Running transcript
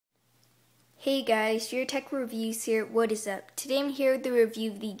Hey guys, your tech reviews here. What is up? Today I'm here with the review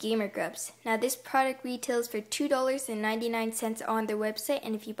of the Gamer Grubs. Now this product retails for $2.99 on their website,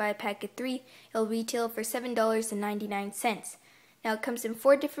 and if you buy a pack of 3, it'll retail for $7.99. Now it comes in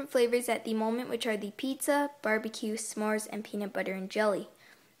 4 different flavors at the moment, which are the pizza, barbecue, s'mores, and peanut butter and jelly.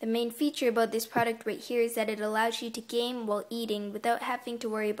 The main feature about this product right here is that it allows you to game while eating without having to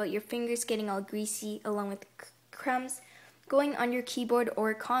worry about your fingers getting all greasy along with crumbs going on your keyboard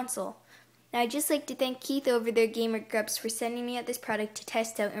or console. Now, I'd just like to thank Keith over there, Gamer Grubs, for sending me out this product to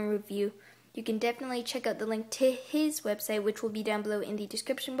test out and review. You can definitely check out the link to his website, which will be down below in the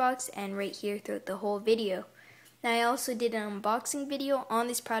description box and right here throughout the whole video. Now, I also did an unboxing video on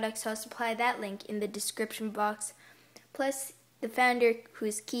this product, so I'll supply that link in the description box. Plus, the founder, who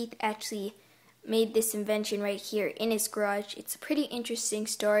is Keith, actually made this invention right here in his garage. It's a pretty interesting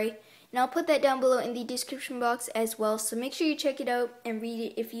story, and I'll put that down below in the description box as well, so make sure you check it out and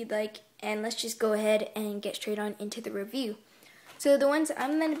read it if you'd like. And let's just go ahead and get straight on into the review. So the ones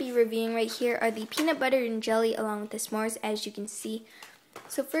I'm going to be reviewing right here are the peanut butter and jelly along with the s'mores, as you can see.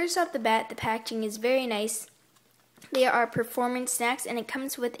 So first off the bat, the packaging is very nice. They are performance snacks, and it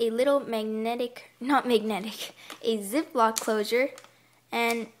comes with a little a Ziploc closure.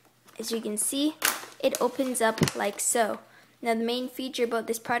 And as you can see, it opens up like so. Now the main feature about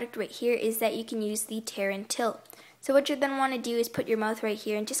this product right here is that you can use the tear and tilt. So what you then want to do is put your mouth right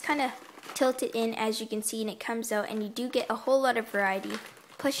here and just kind of tilt it in, as you can see, and it comes out, and you do get a whole lot of variety.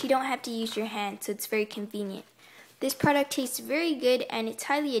 Plus you don't have to use your hand, so it's very convenient. This product tastes very good and it's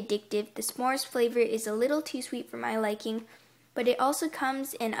highly addictive. The s'mores flavor is a little too sweet for my liking, but it also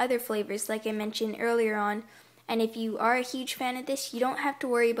comes in other flavors like I mentioned earlier on. And if you are a huge fan of this, you don't have to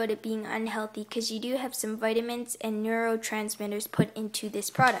worry about it being unhealthy, because you do have some vitamins and neurotransmitters put into this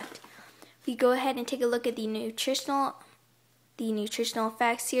product. If we go ahead and take a look at the nutritional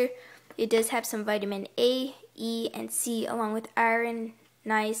facts here, it does have some vitamin A, E, and C, along with iron,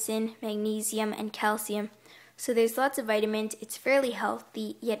 niacin, magnesium, and calcium. So there's lots of vitamins. It's fairly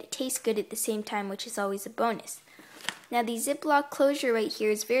healthy, yet it tastes good at the same time, which is always a bonus. Now the Ziploc closure right here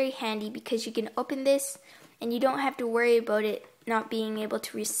is very handy, because you can open this and you don't have to worry about it not being able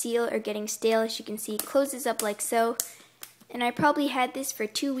to reseal or getting stale. As you can see, it closes up like so. And I probably had this for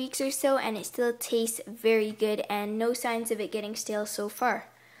 2 weeks or so, and it still tastes very good and no signs of it getting stale so far.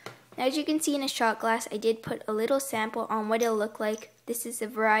 Now, as you can see in a shot glass, I did put a little sample on what it'll look like. This is a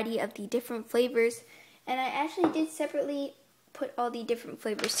variety of the different flavors, and I actually did separately put all the different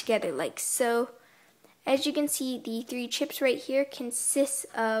flavors together like so. As you can see, the 3 chips right here consists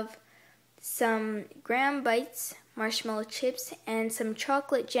of some graham bites, marshmallow chips, and some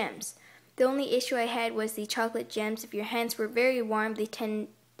chocolate gems. The only issue I had was the chocolate gems. If your hands were very warm, they tend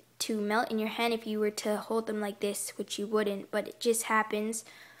to melt in your hand if you were to hold them like this, which you wouldn't, but it just happens.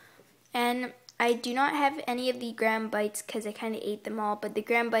 And I do not have any of the graham bites because I kind of ate them all, but the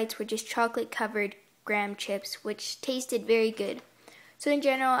graham bites were just chocolate covered graham chips, which tasted very good. So in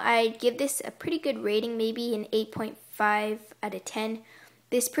general, I'd give this a pretty good rating, maybe an 8.5 out of 10.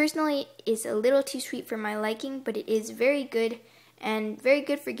 This personally is a little too sweet for my liking, but it is very good and very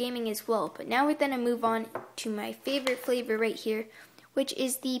good for gaming as well. But now we're going to move on to my favorite flavor right here, which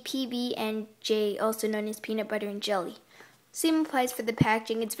is the Pb&j, also known as peanut butter and jelly. Same applies for the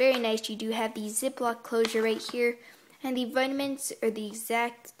packaging. It's very nice. You do have the Ziploc closure right here, and the vitamins are the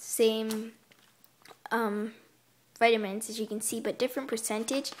exact same vitamins, as you can see, but different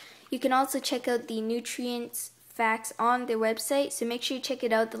percentage. You can also check out the nutrients facts on their website, so make sure you check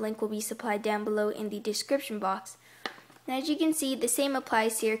it out. The link will be supplied down below in the description box. Now, as you can see, the same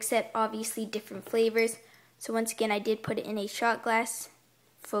applies here, except obviously different flavors. So once again, I did put it in a shot glass.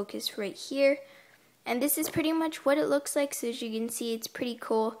 Focus right here. And this is pretty much what it looks like. So as you can see, it's pretty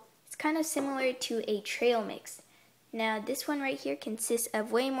cool. It's kind of similar to a trail mix. Now, this one right here consists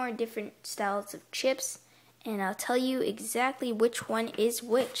of way more different styles of chips, and I'll tell you exactly which one is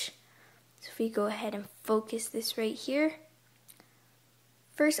which. So if we go ahead and focus this right here.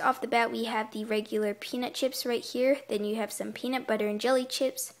 First off the bat, we have the regular peanut chips right here. Then you have some peanut butter and jelly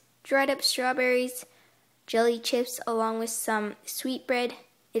chips, dried up strawberries, jelly chips, along with some sweetbread.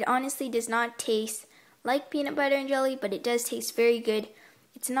 It honestly does not taste like peanut butter and jelly, but it does taste very good.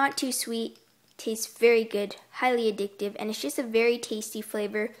 It's not too sweet, tastes very good, highly addictive, and it's just a very tasty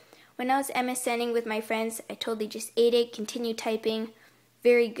flavor. When I was MSNing with my friends, I totally just ate it, continued typing,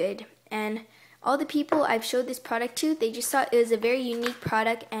 very good. And all the people I've showed this product to, they just thought it was a very unique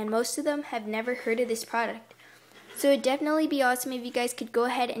product, and most of them have never heard of this product. So it'd definitely be awesome if you guys could go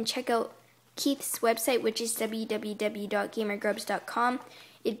ahead and check out Keith's website, which is www.gamergrubs.com.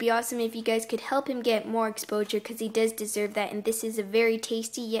 It'd be awesome if you guys could help him get more exposure because he does deserve that, and this is a very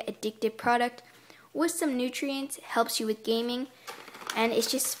tasty yet addictive product with some nutrients, helps you with gaming, and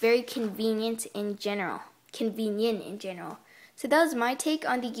it's just very convenient in general. So that was my take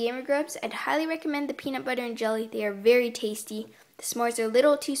on the Gamer Grubs. I'd highly recommend the peanut butter and jelly. They are very tasty. The s'mores are a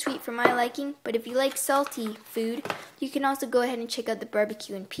little too sweet for my liking, but if you like salty food, you can also go ahead and check out the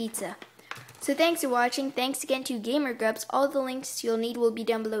barbecue and pizza. So thanks for watching. Thanks again to Gamer Grubs. All the links you'll need will be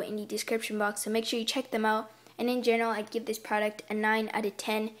down below in the description box, so make sure you check them out. And in general, I'd give this product a 9 out of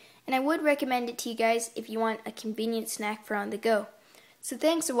 10, and I would recommend it to you guys if you want a convenient snack for on the go. So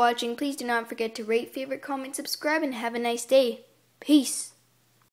thanks for watching. Please do not forget to rate, favorite, comment, subscribe, and have a nice day. Peace.